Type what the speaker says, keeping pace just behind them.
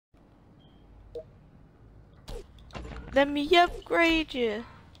Let me upgrade you.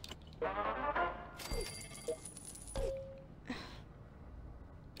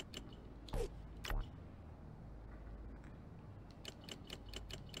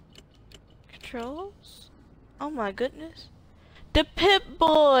 Controls? Oh my goodness. The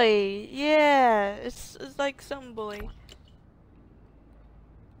Pip-Boy! Yeah, it's like some boy.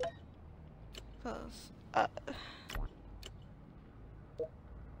 Close.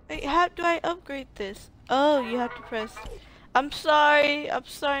 Wait, how do I upgrade this? Oh, you have to press. I'm sorry,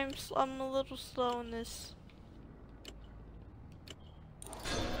 I'm a little slow on this.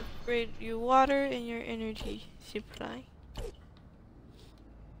 Upgrade your water and your energy supply.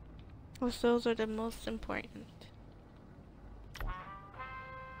 Because those are the most important.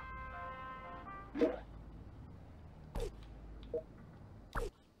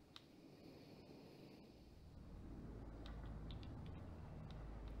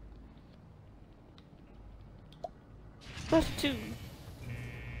 Plus 2.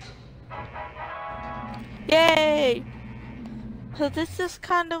 Yay! So this is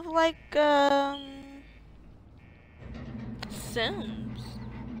kind of like, Sims.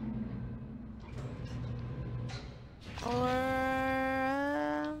 Or,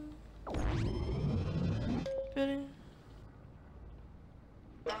 then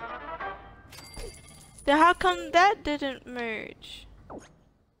how come that didn't merge?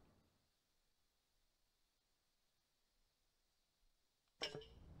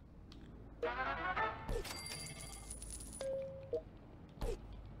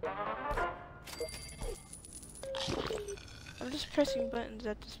 I'm just pressing buttons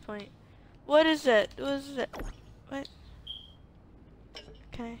at this point. What is it? What is it? What?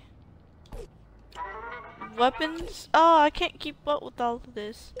 Okay. Weapons? Oh, I can't keep up with all of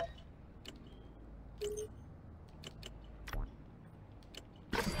this.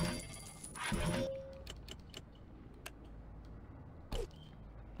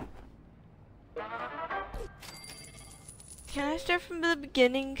 Can I start from the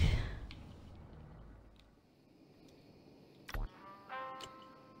beginning?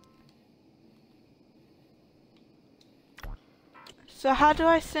 So how do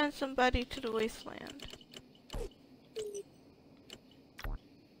I send somebody to the wasteland?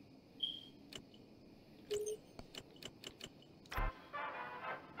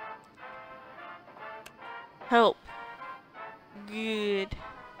 Help. Good.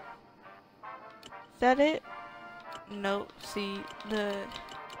 Is that it? Nope. See, the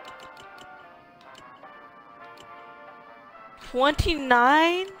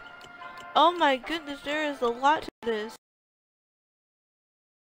 29? Oh my goodness, there is a lot to this.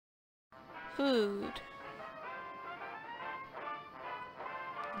 Food.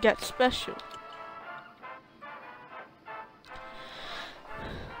 Get special.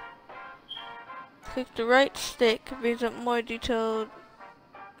 Click the right stick, brings up more detailed.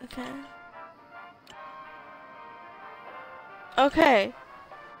 Okay. Okay.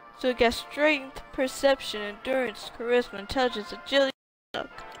 So it gets strength, perception, endurance, charisma, intelligence, agility, luck.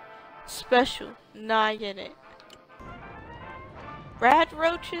 Special. Nah, I get it. Rad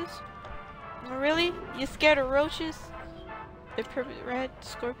roaches? Really? You scared of roaches? They're rad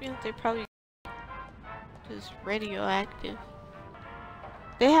scorpions? They're probably just radioactive.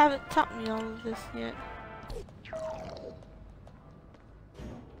 They haven't taught me all of this yet.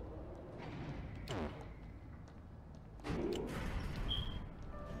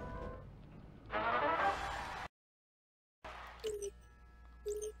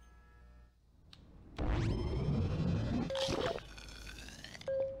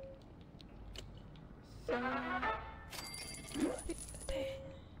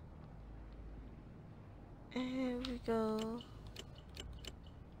 Here we go.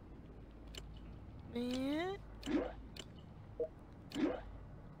 Man.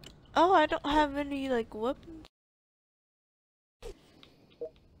 Oh, I don't have any like weapons.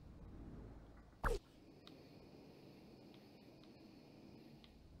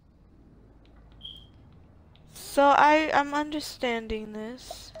 So I'm understanding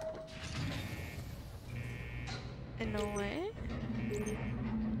this in a way.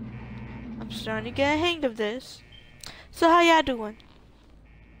 I'm starting to get a hang of this. So how y'all doing?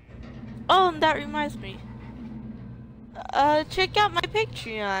 Oh, and that reminds me. Check out my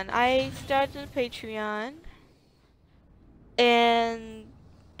Patreon. I started a Patreon, and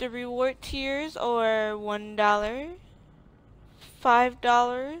the reward tiers are $1,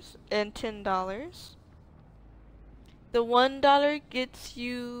 $5, and $10. The $1 gets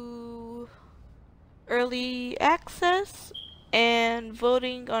you early access and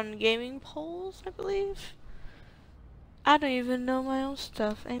voting on gaming polls, I believe. I don't even know my own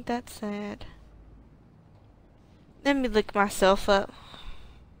stuff. Ain't that sad? Let me look myself up.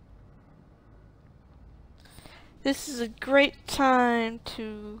 This is a great time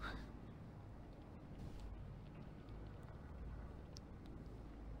to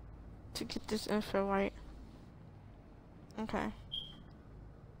get this info right. Okay.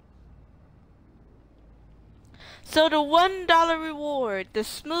 So the $1 reward, the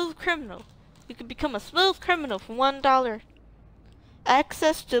smooth criminal. You can become a smooth criminal for $1.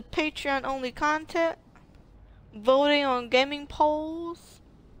 Access to Patreon only content, voting on gaming polls,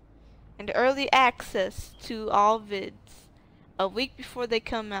 and early access to all vids a week before they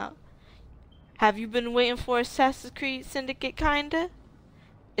come out. Have you been waiting for Assassin's Creed Syndicate kinda?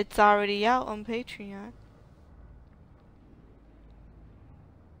 It's already out on Patreon.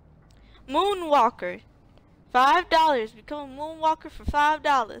 Moonwalker, $5. Become a Moonwalker for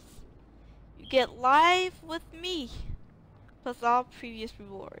 $5. You get live with me, plus all previous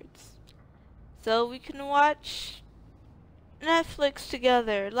rewards. So we can watch Netflix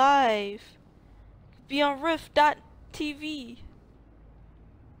together, live. Be on Rift.tv.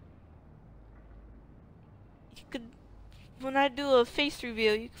 You could, when I do a face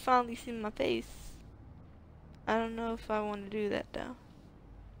reveal, you can finally see my face. I don't know if I want to do that though.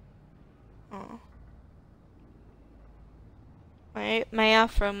 Oh. My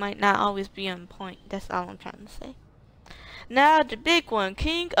afro might not always be on point. That's all I'm trying to say. Now the big one,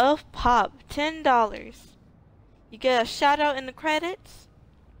 King of Pop, $10. You get a shout out in the credits.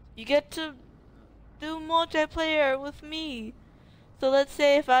 You get to do multiplayer with me. So let's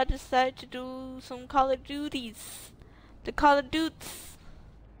say if I decide to do some Call of Duties, the Call of Duties,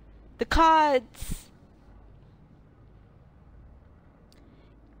 the CODs.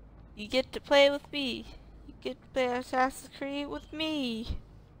 You get to play with me. You get to play Assassin's Creed with me.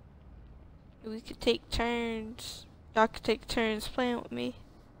 We could take turns. Y'all could take turns playing with me.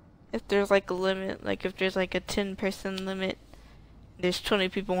 If there's like a limit, like if there's like a 10-person limit, there's 20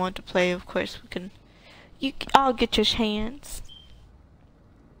 people want to play, of course we can. I'll get your hands.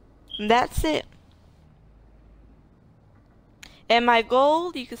 And that's it. And my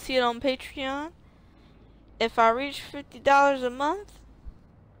goal, you can see it on Patreon. If I reach $50 a month,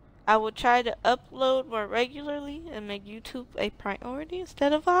 I will try to upload more regularly and make YouTube a priority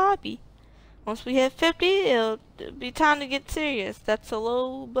instead of a hobby. Once we hit 50, it'll be time to get serious. That's a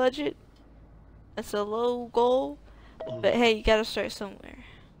low budget. That's a low goal. But hey, you gotta start somewhere.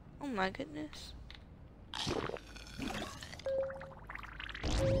 Oh my goodness.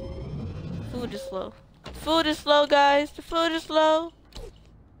 Food is low. Food is low, guys. The food is low.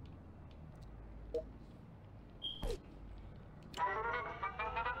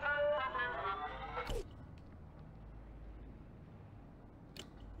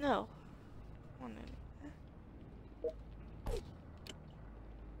 No.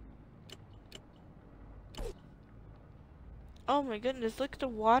 Oh my goodness, look at the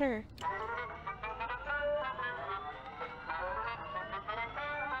water.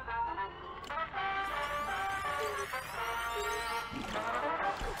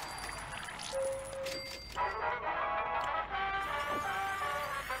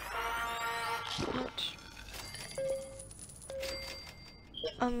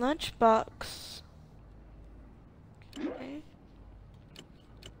 A lunchbox. Okay.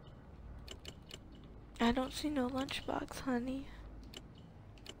 I don't see no lunchbox, honey.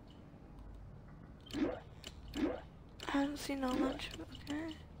 I don't see no lunch.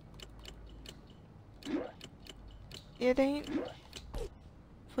 Okay. It ain't.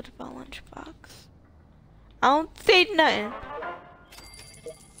 What about lunchbox? I don't see nothing.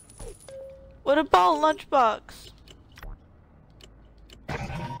 What about lunchbox?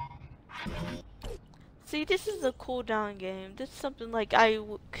 See, this is a cooldown game. This is something like I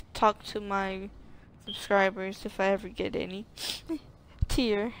could talk to my subscribers if I ever get any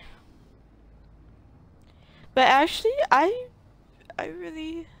tier. But actually, I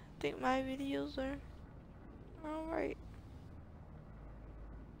really think my videos are alright.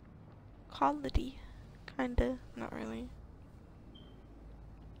 Quality, kinda, not really.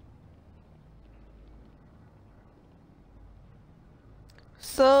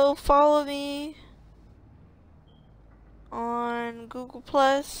 So follow me on Google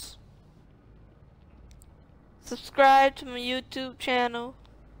Plus. Subscribe to my YouTube channel.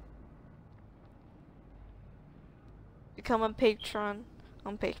 Become a patron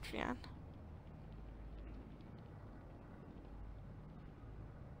on Patreon.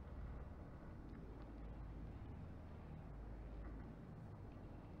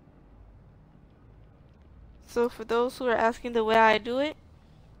 So for those who are asking, the way I do it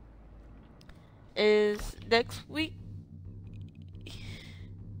is next week.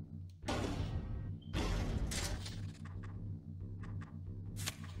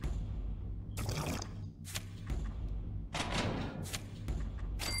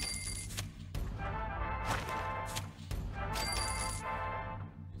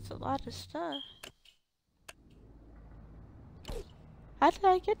 lot of stuff. How did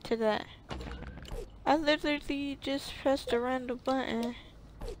I get to that? I literally just pressed a random button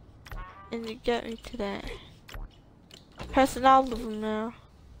and it got me to that. Pressing all of them now.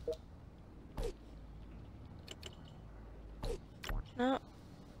 No.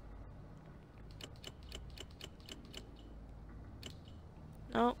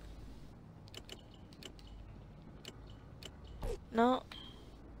 No. No.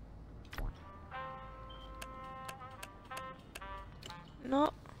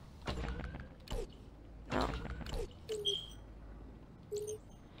 No. No.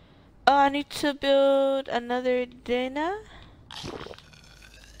 Oh, I need to build another Dana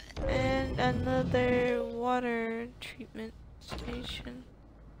and another water treatment station.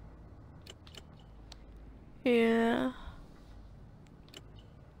 Yeah.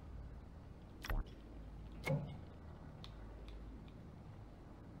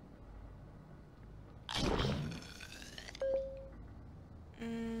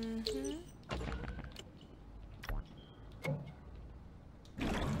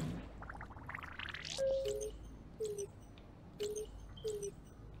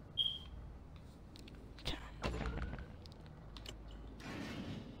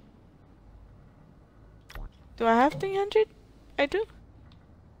 Do I have 300? I do.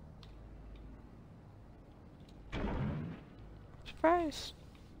 Surprised.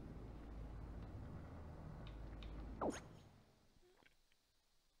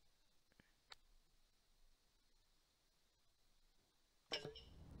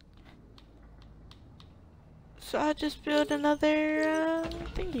 So I'll just build another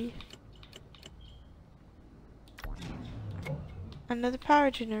thingy. Another power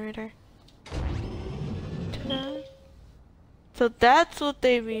generator. Ta-da. So that's what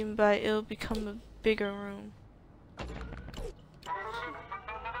they mean by it'll become a bigger room.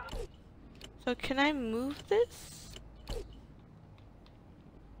 So can I move this?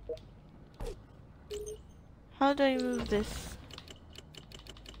 How do I move this?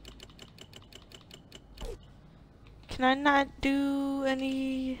 Can I not do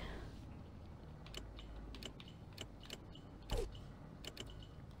any...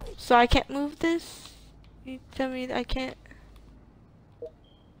 So I can't move this? You tell me that I can't?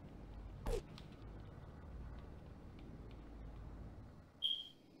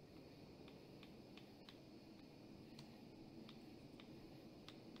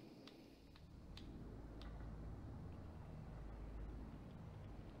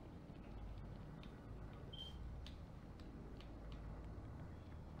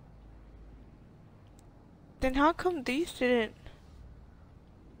 Then how come these didn't?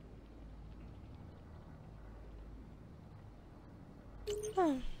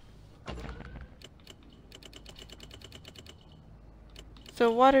 Huh.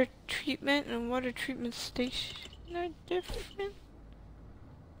 So water treatment and water treatment station are different?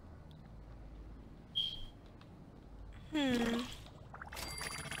 Hmm.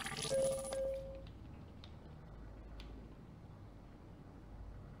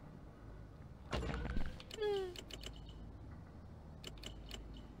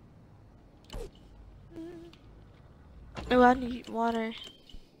 Oh, I need water.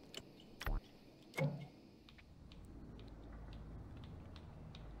 I'm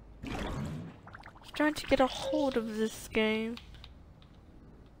trying to get a hold of this game.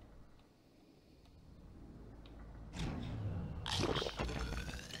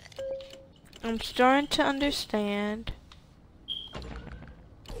 I'm starting to understand.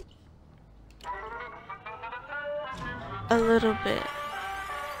 A little bit.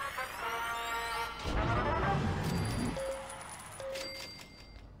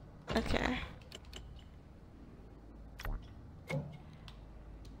 Okay.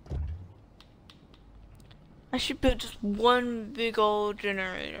 I should build just one big old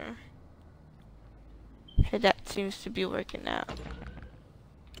generator. Okay, that seems to be working out.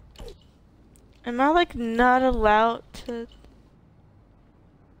 Am I like not allowed to?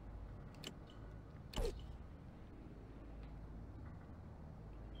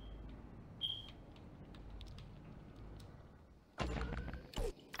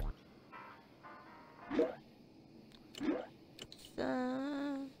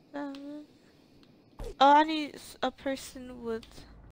 Oh, I need a person with